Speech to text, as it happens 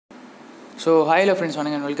So ஹாயில் friends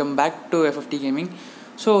வணக்கம், welcome back to FFT gaming.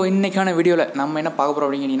 So இன்றைக்கான வீடியோவில் நம்ம என்ன பார்க்க போகிறோம்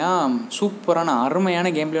அப்படிங்கன்னா, சூப்பரான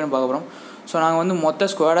அருமையான கேம் பிளே ஒன்று பார்க்க போகிறோம். ஸோ நாங்கள் வந்து மொத்த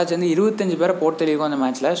ஸ்குவாடாக சேர்ந்து 25 பேரை போட்டு தெளிவோம் அந்த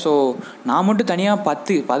மேட்ச்சில். ஸோ நான் மட்டும் தனியாக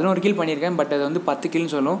 11 கில் பண்ணியிருக்கேன். பட் அது வந்து 10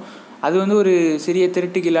 கில்னு சொல்லும். அது வந்து ஒரு சிறிய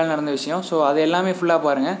திருட்டு கில்லால் நடந்த விஷயம். ஸோ அது எல்லாமே ஃபுல்லாக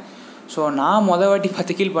பாருங்கள். ஸோ நான் வாட்டி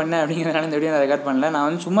 10 கில் பண்ணேன் அப்படிங்கிறதுனால இந்த வீடியோ நான் ரெக்கார்ட் பண்ணல. நான்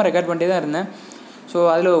வந்து சும்மா ரெக்கார்ட் பண்ணிட்டே தான் இருந்தேன். ஸோ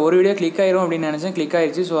அதில் ஒரு வீடியோ கிளிக் ஆயிரும் அப்படின்னு நினச்சேன், கிளிக்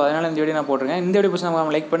ஆயிடுச்சு. ஸோ அதனால் இந்த வீடியோ நான் போட்டிருக்கேன். இந்த வீடியோ பசங்க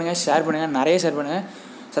நம்ம லைக் பண்ணுங்கள், ஷேர் பண்ணுங்கள், நிறைய ஷேர் பண்ணுங்கள்,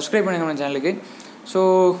 சப்ஸ்கிரைப் பண்ணுங்கள் நம்ம சேனலுக்கு. ஸோ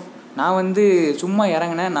நான் வந்து சும்மா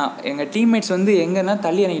இறங்கினேன். எங்கள் டீம்மேட்ஸ் வந்து எங்கன்னா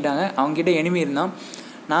தள்ளி இறங்கிட்டாங்க. அவங்ககிட்ட எனிமி இருந்தான்.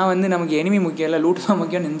 நான் வந்து நமக்கு எனிமி முக்கியம் இல்லை, லூட்டு தான்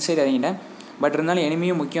முக்கியம்னு இந்த சைடு இறங்கிட்டேன். பட் இருந்தாலும்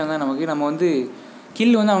எனிமியும் முக்கியம் தான் நமக்கு. நம்ம வந்து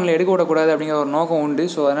கில் வந்து அவங்களை எடுக்க விடக்கூடாது அப்படிங்கிற ஒரு நோக்கம் உண்டு.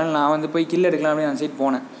 ஸோ அதனால் நான் வந்து போய் கில் எடுக்கலாம் அப்படின்னு அந்த சைடு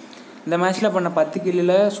போனேன். இந்த மேட்ச்சில் பண்ண 10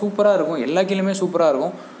 கில்லில் சூப்பராக இருக்கும், எல்லா கில்லுமே சூப்பராக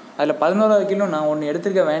இருக்கும். அதில் 11வது கில்லும் நான் ஒன்று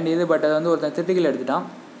எடுத்துருக்க வேண்டியது. பட் அது வந்து ஒருத்தன் 30 கில் எடுத்துட்டான்.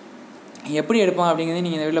 எப்படி எடுப்பான் அப்படிங்கிறது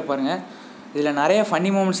நீங்கள் இந்த வீடியோவில் பாருங்கள். இதில் நிறைய ஃபன்னி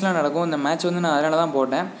மூமெண்ட்ஸ்லாம் நடக்கும். இந்த மேட்ச் வந்து நான் அதனால தான்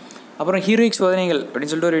போட்டேன். அப்புறம் ஹீரோயிக் சோதனைகள்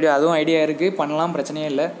அப்படின்னு சொல்லிட்டு ஒரு வீடியோ, அதுவும் ஐடியா இருக்குது, பண்ணலாம், பிரச்சனையே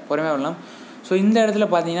இல்லை, பொறுமையாக வரலாம். ஸோ இந்த இடத்துல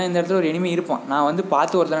பார்த்தீங்கன்னா, இந்த இடத்துல ஒரு எனிமி இருப்பான். நான் வந்து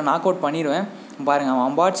பார்த்து ஒருத்தனை நாக் அவுட் பண்ணிடுவேன். பாருங்கள்,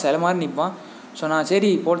 அவன் பாட் சில மாதிரி நிற்பான். ஸோ நான்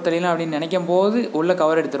சரி போட்டு தள்ளிடலாம் அப்படின்னு நினைக்கும் போது உள்ள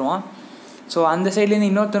கவர் எடுத்துருவான். ஸோ அந்த சைட்லேருந்து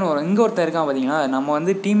இன்னொருத்தன் வரும். இங்கே ஒருத்தன் இருக்கான் பார்த்தீங்கன்னா, நம்ம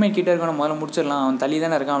வந்து டீம்மேட் கிட்டே இருக்கணும், முதல்ல முடிச்சிடலாம், அவன் தள்ளி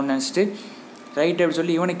தானே இருக்கான் அப்படின்னு நினச்சிட்டு ரைட் அப்படி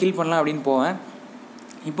சொல்லி இவனை கில் பண்ணலாம் அப்படின்னு போவேன்.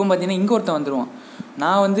 இப்போ பார்த்தீங்கன்னா இங்கே ஒருத்தன் வந்துடுவான்.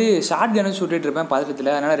 நான் வந்து ஷார்ட் கன் சுட்டுட்டு இருப்பேன்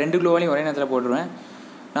பதட்டத்தில். அதனால் 2 க்ளோவாலையும் ஒரே நேரத்தில் போட்டுருவேன்.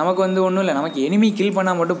 நமக்கு வந்து ஒன்றும் இல்லை, நமக்கு எனிமி கில்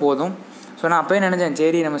பண்ணால் மட்டும் போதும். ஸோ நான் அப்போயே நினச்சேன்,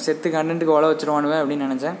 சரி நம்ம செத்து கண்டென்ட்டுக்கு உழ வச்சுருவானுவேன் அப்படின்னு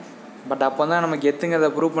நினச்சேன். பட் அப்போ தான் நமக்கு எத்துங்கிறத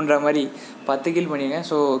ப்ரூவ் பண்ணுற மாதிரி 10 கில் பண்ணியிருக்கேன்.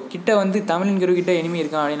 ஸோ கிட்ட வந்து தமிழின் கிட்ட எனிமி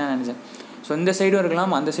இருக்கான் அப்படின்னு நான் நினச்சேன். ஸோ இந்த சைடும்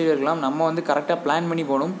இருக்கலாம், அந்த சைடும் இருக்கலாம். நம்ம வந்து கரெக்டாக பிளான் பண்ணி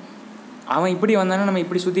போகணும். அவன் இப்படி வந்தானே நம்ம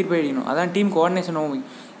இப்படி சுற்றிட்டு போயிடணும். அதான் டீம் கோஆர்டினேஷன்.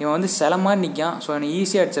 இவன் வந்து சில மாதிரி நிற்கான். ஸோ எனக்கு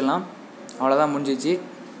ஈஸியாக அடிச்சிடலாம், அவ்வளோதான், முடிஞ்சிச்சு.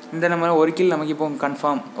 இந்த நம்ம ஒரு கில் நமக்கு இப்போ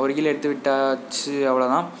கன்ஃபார்ம், ஒரு கில் எடுத்து விட்டாச்சு,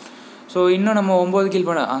 அவ்வளோதான். ஸோ இன்னும் நம்ம 9 கில்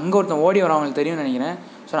பண்ண, அங்கே ஒருத்தன் ஓடி வரான், அவங்களுக்கு தெரியும்னு நினைக்கிறேன்.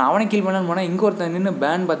 ஸோ நான் அவனை கில் பண்ணான்னு போனால் இங்கே ஒருத்தன் நின்று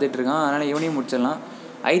பேன் பார்த்துட்டு இருக்கான். அதனால் இவனையும் முடிச்சிடலாம்.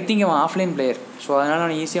 ஐ திங்க் அவன் ஆஃப்லைன் பிளேயர். ஸோ அதனால்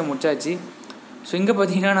அவனை ஈஸியாக முடிச்சாச்சு. ஸோ இங்கே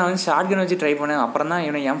பார்த்தீங்கன்னா நான் வந்து ஷார்ட் கன் வச்சு ட்ரை பண்ணேன். அப்புறம் தான்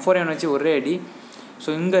இவனை M4 வச்சு ஒரே அடி. ஸோ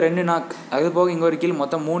இங்கே 2 நாக், அது போக இங்கே ஒரு கில்,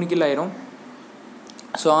 மொத்தம் 3 கில் ஆயிரும்.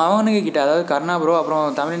 ஸோ அவனுக்கு கிட்ட, அதாவது கர்ணா ப்ரோ,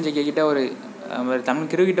 அப்புறம் தமிழன் ஜெய்கே கிட்ட ஒரு தமிழ்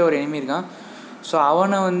கிட்ட ஒரு எனிமி இருக்கான். ஸோ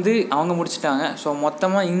அவனை வந்து அவங்க முடிச்சிட்டாங்க. ஸோ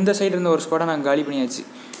மொத்தமாக இந்த சைடு இருந்த ஒரு ஸ்குவாடை நாங்கள் காலி பண்ணியாச்சு.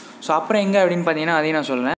 ஸோ அப்புறம் எங்கே அப்படின்னு பார்த்தீங்கன்னா அதையும் நான்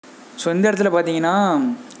சொல்கிறேன். ஸோ இந்த இடத்துல பார்த்தீங்கன்னா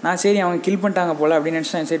நான் சரி அவங்க கில் பண்ணிட்டாங்க போல் அப்படின்னு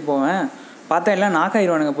நினச்சி நான் சைடு போவேன். பார்த்தா எல்லாம் நாக்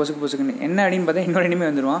ஆயிடுவானுங்க பொசுக்குன்னு. என்ன அப்படின்னு பார்த்தா இன்னொரு எனிமி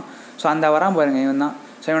வந்துடுவான். ஸோ அந்த வரான் பாருங்கள், இவன் தான்.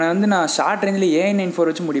 ஸோ இவனை வந்து நான் ஷார்ட் ரேஞ்சில் AI94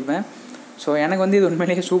 வச்சு முடிப்பேன். ஸோ எனக்கு வந்து இது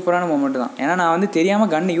உண்மையிலேயே சூப்பரான மூமெண்ட் தான். ஏன்னா நான் வந்து தெரியாமல்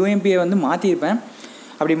கன் UMPயை வந்து மாற்றிருப்பேன்.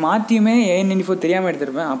 அப்படி மாற்றியுமே AI94 தெரியாமல்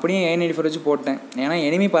எடுத்திருப்பேன். அப்படியே AI94 வச்சு போட்டேன். ஏன்னா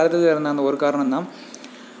எனிமி பார்த்துட்டு இருந்த அந்த ஒரு காரணம் தான்.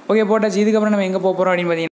 ஓகே, போட்டாச்சு. இதுக்கப்புறம் நம்ம எங்கே போகிறோம்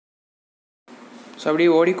அப்படின்னு பார்த்தீங்கன்னா, ஸோ அப்படியே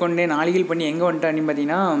ஓடிக்கொண்டே 4 கில் பண்ணி எங்கே வந்துட்டோம் அப்படின்னு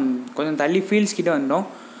பார்த்தீங்கன்னா, கொஞ்சம் தள்ளி ஃபீல்ட்ஸ் கிட்டே வந்துட்டோம்.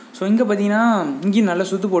 ஸோ இங்கே பார்த்தீங்கன்னா இங்கேயும் நல்லா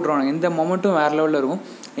சுற்று போட்டுருவாங்க. இந்த மொமெண்ட்டும் வேறு லெவலில் இருக்கும்.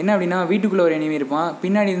 என்ன அப்படின்னா, வீட்டுக்குள்ளே ஒரு எனிமி இருப்பான்,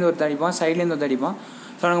 பின்னாடி இருந்து ஒருத்தர் அடிப்பான், சைட்லேருந்து ஒருத்தர் அடிப்பான்.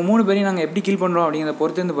 ஸோ நாங்கள் 3 பேரையும் நாங்கள் எப்படி கில் பண்ணுறோம் அப்படிங்கிறத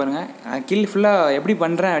பொறுத்து பாருங்கள். கில் ஃபுல்லாக எப்படி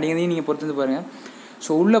பண்ணுறேன் அப்படிங்கிறதையும் நீங்கள் பொறுத்து பாருங்கள்.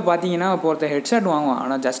 ஸோ உள்ளே பார்த்தீங்கன்னா இப்போ ஒருத்தர் ஹெட்ஷாட் வாங்குவான்,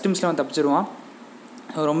 ஆனால் ஜஸ்ட் மிஸ்ல அவன் தப்பிச்சிருவான்.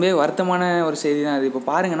 ரொம்பவே வருத்தமான ஒரு செய்தி தான் அது. இப்போ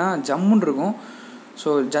பாருங்கன்னா ஜம்முன்னு இருக்கும். ஸோ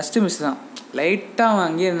ஜஸ்ட் மிஸ் தான், லைட்டாக அவன்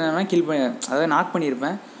அங்கேயே இருந்தானா கில் பண்ணி, அதாவது நாக்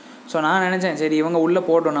பண்ணியிருப்பேன். ஸோ நான் நினச்சேன், சரி இவங்க உள்ளே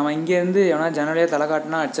போட்டோம், நம்ம இங்கேருந்து எவனா ஜன்னலையாக தலை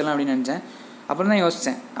காட்டினா அடிச்சிடலாம் அப்படின்னு நினச்சேன். அப்புறம் தான்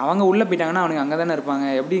யோசித்தேன், அவங்க உள்ளே போயிட்டாங்கன்னா அவனுக்கு அங்கே தானே இருப்பாங்க,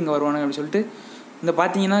 எப்படி இங்கே வருவானுங்க அப்படின்னு சொல்லிட்டு. இந்த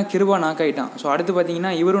பார்த்தீங்கன்னா கிருபா நாக் ஆகிட்டான். ஸோ அடுத்து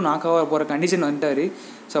பார்த்தீங்கன்னா இவரும் நாக்காக போகிற கண்டிஷன் வந்துட்டார்.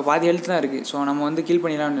 ஸோ பாதி ஹெல்த் தான் இருக்குது. ஸோ நம்ம வந்து கில்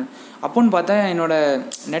பண்ணிடலாம்னு அப்போன்னு பார்த்தா என்னோடய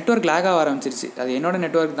நெட்ஒர்க் லேக் ஆக ஆரம்பிச்சிருச்சு. அது என்னோடய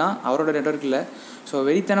நெட்ஒர்க் தான், அவரோட நெட்ஒர்க் இல்லை. ஸோ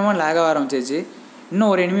வெறித்தனமாக லேக் ஆக ஆரம்பிச்சிருச்சு. இன்னும்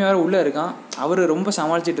ஒரு எனிமி வேறு உள்ளே இருக்கான். அவர் ரொம்ப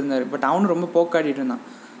சமாளிச்சிட்டு இருந்தார். பட் அவனும் ரொம்ப போக்காட்டிகிட்டு இருந்தான்.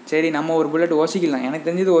 சரி நம்ம ஒரு புல்லட் ஓசிக்கலாம், எனக்கு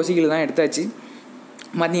தெரிஞ்சது ஓசிக்கில் தான் எடுத்தாச்சு.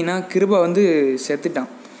 பார்த்தீங்கன்னா கிருபா வந்து செத்துட்டான்.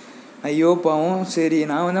 ஐயோ பாவம். சரி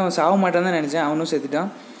நான் வந்து அவன் சாக மாட்டான்னு தான் நினச்சேன், அவனும் செத்துட்டான்.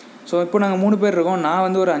 ஸோ இப்போ நாங்கள் 3 பேர் இருக்கோம். நான்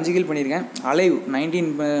வந்து ஒரு 5 கில் பண்ணியிருக்கேன். அலைவ் 19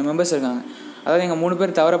 மெம்பர்ஸ் இருக்காங்க. அதாவது எங்கள் 3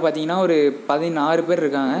 பேர் தவிர பார்த்தீங்கன்னா ஒரு 16 பேர்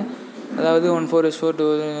இருக்காங்க. அதாவது 1 4 4 2,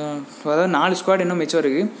 அதாவது 4 ஸ்குவாட் இன்னும் மிச்சம்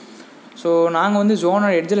இருக்குது. ஸோ நாங்கள் வந்து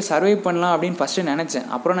ஜோனோட எட்ஜில் சர்வை பண்ணலாம் அப்படின்னு ஃபஸ்ட்டு நினச்சேன்.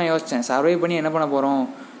 அப்புறம் நான் யோசித்தேன், சர்வை பண்ணி என்ன பண்ண போகிறோம்,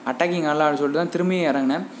 அட்டாக்கிங் ஆடலாம் அப்படின்னு சொல்லிட்டு தான் திரும்பி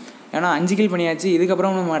இறங்கினேன். ஏன்னா 5 கில் பண்ணியாச்சு,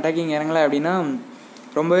 இதுக்கப்புறம் நம்ம அட்டாக்கிங் இறங்கலை அப்படின்னா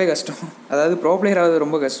ரொம்பவே கஷ்டம். அதாவது ப்ரோ பிளேயர் ஆகிறது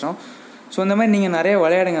ரொம்ப கஷ்டம். ஸோ இந்த மாதிரி நீங்கள் நிறைய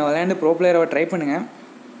விளையாண்டு ப்ரோ பிளேயரை ட்ரை பண்ணுங்கள்.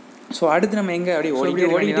 ஸோ அடுத்து நம்ம எங்கே அப்படி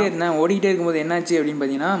ஓடிக்கிட்டே இருக்கும்போது என்னாச்சு அப்படின்னு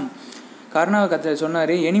பார்த்தீங்கன்னா, கருணாவை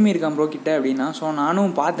சொன்னார், எனிமி இருக்கான் ப்ரோ கிட்ட அப்படின்னா. ஸோ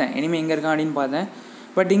நானும் பார்த்தேன் எனிமி எங்கே இருக்கான் அப்படின்னு பார்த்தேன்.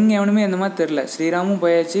 பட் இங்கே எவனுமே இந்த மாதிரி தெரில. ஸ்ரீராமும்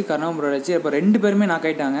போயாச்சு, கருணாவும் ப்ரோ ஆச்சு. இப்போ 2 பேருமே நாக்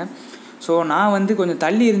ஆகிட்டாங்க. ஸோ நான் வந்து கொஞ்சம்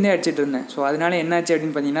தள்ளி இருந்தே அடிச்சிட்டு இருந்தேன். ஸோ அதனால என்னாச்சு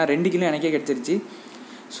அப்படின்னு பார்த்தீங்கன்னா 2 கிலோ எனக்கே கிடச்சிருச்சு.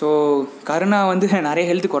 ஸோ கருணா வந்து நிறைய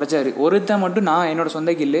ஹெல்த் குறைச்சாரு. ஒருத்தன் மட்டும் நான் என்னோடய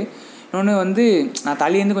சொந்த கில்லு, இன்னொன்று வந்து நான்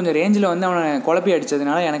தள்ளியிருந்து கொஞ்சம் ரேஞ்சில் வந்து அவனை குழப்பி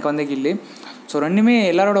அடித்ததுனால எனக்கு வந்த கில்லு. ஸோ ரெண்டுமே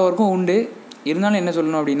எல்லாரோட ஒர்க்கும் உண்டு. இருந்தாலும் என்ன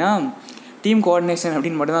சொல்லணும் அப்படின்னா டீம் கோஆர்டினேஷன்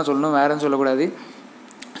அப்படின்னு மட்டும் தான் சொல்லணும், வேறு எதுவும் சொல்லக்கூடாது.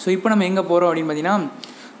 ஸோ இப்போ நம்ம எங்கே போகிறோம் அப்படின்னு பார்த்தீங்கன்னா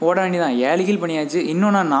ஓட வேண்டியதான். 7 கில் பண்ணியாச்சு.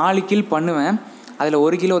 இன்னும் நான் 4 கில் பண்ணுவேன். அதில்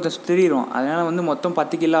 1 கிலோ ஒருத்தன் திரிடுவோம். அதனால் வந்து மொத்தம்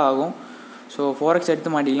 10 கில்லாக ஆகும். ஸோ 4x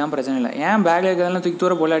எடுத்து மாட்டிக்கலாம், பிரச்சனை இல்லை. ஏன் பேக்கில் இருக்கிறதெல்லாம் தூக்கி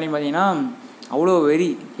தூர போடல அப்படின்னு பார்த்தீங்கன்னா அவ்வளோ வெறி,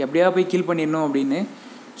 எப்படியா போய் கில் பண்ணிடணும் அப்படின்னு.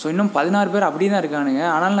 ஸோ இன்னும் 16 பேர் அப்படி தான் இருக்கானுங்க.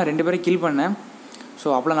 ஆனாலும் நான் 2 பேரை கில் பண்ணேன். ஸோ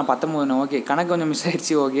அப்போலாம் நான் 19. ஓகே, கணக்கு கொஞ்சம் மிஸ்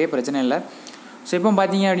ஆகிடுச்சு. ஓகே, பிரச்சனை இல்லை. ஸோ இப்போ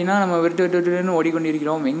பார்த்தீங்க அப்படின்னா நம்ம விட்டுன்னு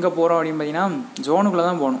ஓடிக்கொண்டிருக்கிறோம். எங்கே போகிறோம் அப்படின்னு பார்த்தீங்கன்னா ஜோனுக்குள்ளே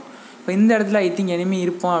தான் போகணும். இப்போ இந்த இடத்துல ஐ திங்க் எனிமி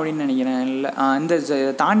இருப்பான் அப்படின்னு நினைக்கிறேன். இல்லை, இந்த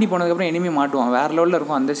தாண்டி போனதுக்கப்புறம் எனிமி மாட்டுவான். வேறு லெவலில்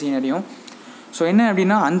இருக்கும் அந்த சீனரியும். ஸோ என்ன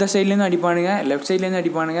அப்படின்னா அந்த சைட்லேருந்து அடிப்பானுங்க, லெஃப்ட் சைட்லேருந்து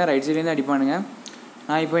அடிப்பானுங்க, ரைட் சைட்லேருந்து அடிப்பானுங்க.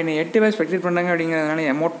 நான் இப்போ என்னை 8 பேர் ஸ்பெக்டேட் பண்ணுறாங்க அப்படிங்கிறதுனால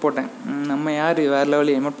எமௌண்ட் போட்டேன். நம்ம யார் வேறு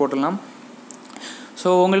லெவலில் எமௌண்ட் போட்டுடலாம். ஸோ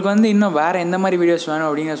உங்களுக்கு வந்து இன்னும் வேறு எந்த மாதிரி வீடியோஸ் வேணும்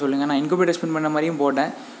அப்படிங்கிற சொல்லுங்கள். நான் இன்குபேட்டர் ஸ்பெண்ட் பண்ண மாதிரியும்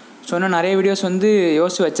போட்டேன். ஸோ இன்னும் நிறைய வீடியோஸ் வந்து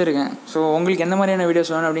யோசிச்சு வச்சுருக்கேன். ஸோ உங்களுக்கு எந்த மாதிரியான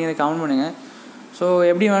வீடியோஸ் வேணும் அப்படிங்கிறத கமெண்ட் பண்ணுங்கள். ஸோ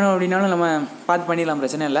எப்படி வேணும் அப்படின்னாலும் நம்ம பார்த்து பண்ணிடலாம்,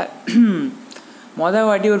 பிரச்சனை இல்லை. மொதல்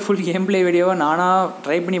வாட்டி ஒரு ஃபுல் கேம் ப்ளே வீடியோவை நானாக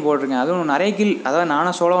ட்ரை பண்ணி போட்டிருக்கேன். அதுவும் நிறைய கில், அதாவது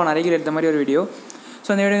நானாக சோலோவாக நிறைய கில் எடுத்த மாதிரி ஒரு வீடியோ. ஸோ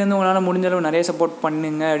அந்த வீடியோ வந்து உங்களால் முடிஞ்சளவு நிறைய சப்போர்ட்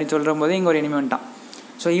பண்ணுங்க அப்படின்னு சொல்கிற போதே இங்கே ஒரு எனிமி வந்துட்டான்.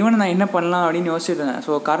 ஸோ இவனை நான் என்ன பண்ணலாம் அப்படின்னு யோசிச்சுட்டு இருந்தேன்.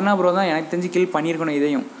 ஸோ கருணா ப்ரோ தான் எனக்கு தெரிஞ்சு கில் பண்ணியிருக்கணும்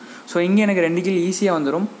இதையும். ஸோ இங்கே எனக்கு 2 கில் ஈஸியாக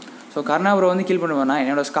வந்துடும். ஸோ கருணா ப்ரோ வந்து கில் பண்ணுவேன். நான்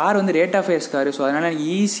என்னோடய ஸ்கார் வந்து rate of fire scar. So அதனால் எனக்கு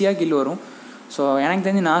ஈஸியாக கில் வரும். ஸோ எனக்கு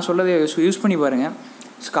தெரிஞ்சு நான் சொல்லதை யூஸ் பண்ணி பாருங்கள்.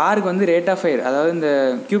 ஸ்காருக்கு வந்து ரேட் ஆஃப் ஃபயர், அதாவது இந்த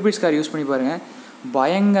கியூபிட் ஸ்கார் யூஸ் பண்ணி பாருங்கள்.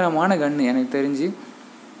 பயங்கரமான கன்று எனக்கு தெரிஞ்சு.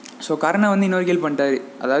 ஸோ கருணா வந்து இன்னொரு கில் பண்ணிட்டாரு.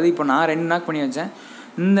 அதாவது இப்போ நான் 2 நாக் பண்ணி வச்சேன்.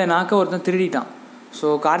 இந்த நாக்கை ஒருத்தன் திருடிட்டான். ஸோ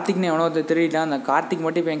கார்த்திக்னு எவனோ ஒருத்தர் திருடிட்டான். அந்த கார்த்திக்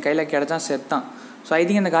மட்டும் இப்போ என் கையில் கிடச்சான், செத்தான். ஸோ ஐ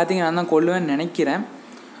திங்க் அந்த கார்த்திகை நான் தான் கொல்லுவேன்னு நினைக்கிறேன்.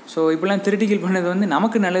 ஸோ இப்போலாம் திருடி கில் பண்ணது வந்து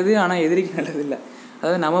நமக்கு நல்லது, ஆனால் எதிரிக்கு நல்லது இல்லை.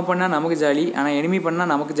 அதாவது நம்ம பண்ணால் நமக்கு ஜாலி, ஆனால் எனிமி பண்ணால்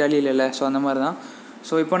நமக்கு ஜாலி இல்லைல்ல. ஸோ அந்த மாதிரி தான்.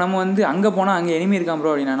 ஸோ இப்போ நம்ம வந்து அங்கே போனால் அங்கே எனிமி இருக்கான்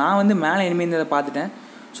ப்ரோ அப்படின்னா நான் வந்து மேலே எனிமி இருந்ததை பார்த்துட்டேன்.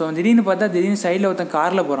 ஸோ திடீர்னு பார்த்தா திடீர்னு சைடில் ஒருத்தன்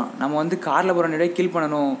காரில் போகிறான். நம்ம வந்து காரில் போகிறோன்னே கில்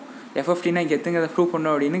பண்ணணும், F15 கெத்துங்கிறத ப்ரூவ்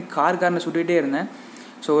பண்ணணும் அப்படின்னு காரனை சுட்டுக்கிட்டே இருந்தேன்.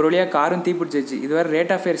 ஸோ ஒரு வழியாக காரும் தீப்பிடிச்சிச்சு. இது வேறு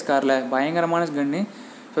ரேட் ஆஃப் ஃபயர்ஸ் காரில் பயங்கரமான கன்று.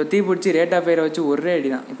 ஸோ தீப்பிடிச்சி ரேட் ஆஃப் ஃபயரை வச்சு ஒரே அடி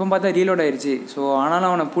தான். இப்போ பார்த்தா ரீலோட் ஆயிடுச்சு. ஸோ ஆனாலும்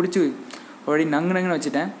அவனை பிடிச்சி ஒரு நங்குன்னு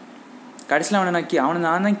வச்சுட்டேன். கடைசியில் அவனை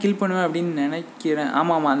நான் தான் கில் பண்ணுவேன் அப்படின்னு நினைக்கிறேன்.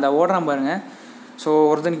 ஆமாம், அந்த ஓடுறான் பாருங்கள். ஸோ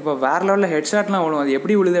ஒருத்தனுக்கு இப்போ வேறு லெவலில் ஹெட்ஷாட்லாம் விழுவும். அது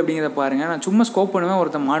எப்படி விழுது அப்படிங்கிறத பாருங்கள். நான் சும்மா ஸ்கோப் பண்ணுவேன்,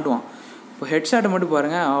 ஒருத்தன் மாட்டுவான். இப்போ ஹெட்ஷாட்டை மட்டும்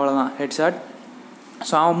பாருங்கள், அவ்வளோதான் ஹெட்ஷாட்.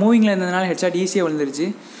 ஸோ அவன் மூவிங்கில் இருந்ததுனால ஹெட்ஷாட் ஈஸியாக விழுந்துருச்சு.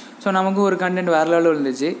 ஸோ நமக்கு ஒரு கண்டென்ட் வேறு லெவலில்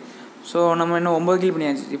விழுந்துச்சு. ஸோ நம்ம இன்னும் 9 கில்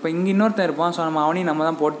பண்ணியாச்சு. இப்போ இங்கே இன்னொருத்தன் இருப்பான். ஸோ அவனையும் நம்ம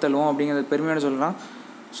தான் போட்டு தள்ளுவோம் அப்படிங்கிறத பெருமையோடு சொல்கிறான்.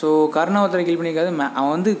 ஸோ கருணா ஒருத்தரை கில் பண்ணிக்காது.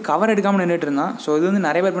 அவன் வந்து கவர் எடுக்காமல் நின்றுட்டு இருந்தான். ஸோ இது வந்து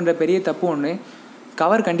நிறைய பேர் பண்ணுற பெரிய தப்பு ஒன்று.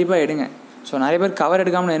 கவர் கண்டிப்பாக எடுங்க. ஸோ நிறைய பேர் கவர்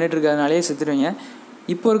எடுக்காமல் நின்றுட்டு இருக்கிறதுனாலே செத்துடுவீங்க.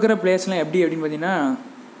 இப்போ இருக்கிற பிளேயர்ஸ்லாம் எப்படி அப்படின்னு பார்த்தீங்கன்னா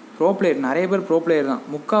ப்ரோ பிளேயர், நிறைய பேர் ப்ரோ பிளேயர் தான்.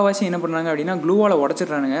 முக்கால்வாசி என்ன பண்ணுறாங்க அப்படின்னா க்ளூவால்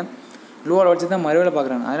உடச்சிட்றானுங்க. க்ளூவால் உடச்சி தான் மறுவேலை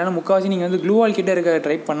பார்க்குறாங்க. அதனால் முக்கால்வாசி நீங்கள் வந்து க்ளூவால் கிட்டே இருக்க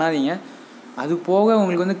ட்ரை பண்ணாதீங்க. அது போக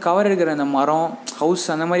உங்களுக்கு வந்து கவர் எடுக்கிற அந்த மரம், ஹவுஸ்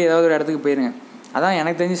அந்த மாதிரி ஏதாவது ஒரு இடத்துக்கு போயிருங்க. அதான்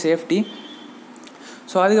எனக்கு தெரிஞ்சு சேஃப்டி.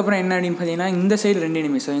 ஸோ அதுக்கப்புறம் என்ன அப்படின்னு பார்த்தீங்கன்னா இந்த சைடு 2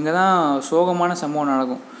 எனிமி. ஸோ இங்கே தான் சோகமான சம்பவம்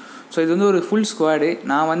நடக்கும். ஸோ இது வந்து ஒரு ஃபுல் ஸ்குவாடு.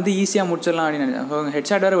 நான் வந்து ஈஸியாக முடிச்சிடலாம் அப்படின்னு நினைச்சேன். ஸோ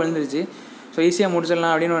ஹெட்ஷாட் வேறு விழுந்துருச்சு. ஸோ ஈஸியாக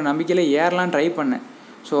முடிச்சிடலாம் அப்படின்னு ஒரு நம்பிக்கையில் ஏறலாம் ட்ரை பண்ணேன்.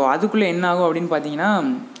 ஸோ அதுக்குள்ளே என்ன ஆகும் அப்படின்னு பார்த்தீங்கன்னா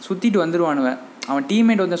சுற்றிட்டு வந்துடுவானுவேன். அவன்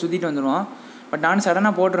டீம்மேட் வந்து சுற்றிட்டு வந்துடுவான். பட் நான்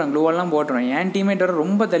சடனாக போட்டுருவேன், க்ளூவெல்லாம் போட்டுருவேன். என் டீம்மேட் வர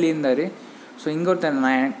ரொம்ப தள்ளி இருந்தார். ஸோ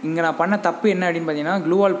நான் பண்ண தப்பு என்ன அப்படின்னு பார்த்தீங்கன்னா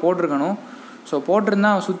க்ளூவால் போட்டிருக்கணும். ஸோ போட்டிருந்தா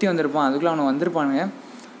அவன் சுற்றி வந்திருப்பான். அதுக்குள்ளே அவனை வந்திருப்பானுங்க.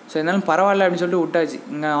 ஸோ இருந்தாலும் பரவாயில்ல அப்படின்னு சொல்லிட்டு விட்டாச்சு.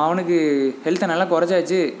 இங்கே அவனுக்கு ஹெல்த்தை நல்லா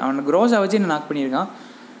குறைச்சாச்சு. அவனுக்கு க்ரோஸாக வச்சு என்ன நாக் பண்ணியிருக்கான்.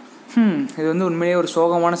 இது வந்து உண்மையிலேயே ஒரு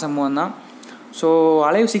சோகமான சம்பவம் தான். ஸோ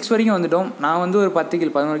அலைவ் 6 வரைக்கும் வந்துட்டோம். நான் வந்து ஒரு 10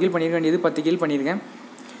 கில் 11 கில் பண்ணியிருக்க வேண்டியது 10 கில் பண்ணியிருக்கேன்.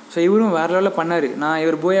 ஸோ இவரும் வேறு லெவலில் பண்ணார். நான்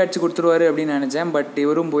இவர் போய் அடிச்சு கொடுத்துருவார் அப்படின்னு நினச்சேன். பட்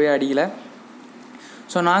இவரும் போய் அடிக்கலை.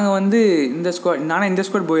 ஸோ நாங்கள் வந்து இந்த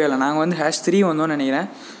ஸ்குவாட் போயிடல. நாங்கள் வந்து #3 வந்தோம்னு நினைக்கிறேன்.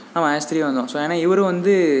 நம்ம #3 வந்தோம். ஸோ ஏன்னா இவரும்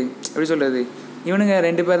வந்து எப்படி சொல்கிறது, இவனுங்க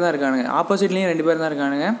 2 பேர் தான் இருக்கானுங்க. ஆப்போசிட்லேயும் 2 பேர் தான்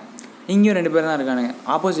இருக்கானுங்க, இங்கேயும் 2 பேர் தான் இருக்கானுங்க.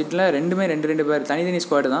 ஆப்போசிட்டில் ரெண்டுமே 2 பேர் தனித்தனி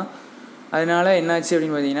ஸ்குவாடு தான். அதனால என்னாச்சு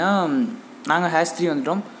அப்படின்னு பார்த்தீங்கன்னா நாங்கள் #3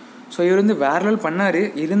 வந்துட்டோம். ஸோ இவர் வந்து வேறு லெவல் பண்ணார்.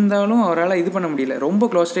 இருந்தாலும் அவரால் இது பண்ண முடியல. ரொம்ப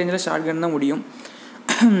க்ளோஸ் ரேஞ்சில் ஷார்ட் கன் தான் முடியும்.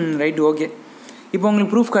 Right, okay. இப்போ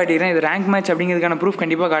உங்களுக்கு ப்ரூஃப் காட்டிடுறேன். இது ரேங்க் மேட்ச் அப்படிங்கிறதுக்கான ப்ரூஃப்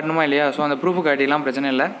கண்டிப்பாக காட்டணுமா இல்லையா? ஸோ அந்த ப்ரூஃப் காட்டிடலாம், பிரச்சனை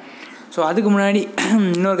இல்லை. ஸோ அதுக்கு முன்னாடி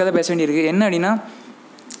இன்னொரு கதை பேச வேண்டியிருக்கு. என்ன அப்படின்னா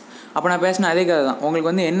அப்போ நான் பேசின அதே கதை தான். உங்களுக்கு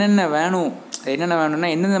வந்து என்னென்ன வேணும்னா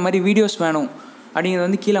எந்தெந்த மாதிரி வீடியோஸ் வேணும் அப்படிங்கிறது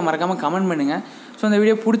வந்து கீழே மறக்காமல் கமெண்ட் பண்ணுங்கள். ஸோ அந்த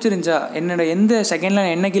வீடியோ பிடிச்சிருந்துச்சா, எந்த செகண்டில்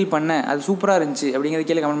நான் என்ன கீல் பண்ணேன், அது சூப்பராக இருந்துச்சு அப்படிங்கிறது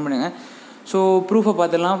கீழே கமெண்ட் பண்ணுங்கள். ஸோ ப்ரூஃபை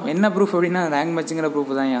பார்த்துடலாம். என்ன ப்ரூஃப் அப்படின்னா ரேங்க் மேட்ச்சுங்கிற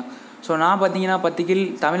ப்ரூஃப் தான். ஸோ நான் பார்த்தீங்கன்னா 10 கில்,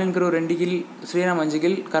 தமிழன் crew 2 kill, Sriram 5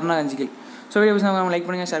 kill, Karuna 5 kill. So video like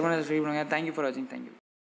பண்ணுங்கள், ஷேர் பண்ணுங்கள், சப்ஸ்கிரைப் பண்ணுங்கள். தேங்க்யூ ஃபார் வாட்சிங். தேங்க்யூ.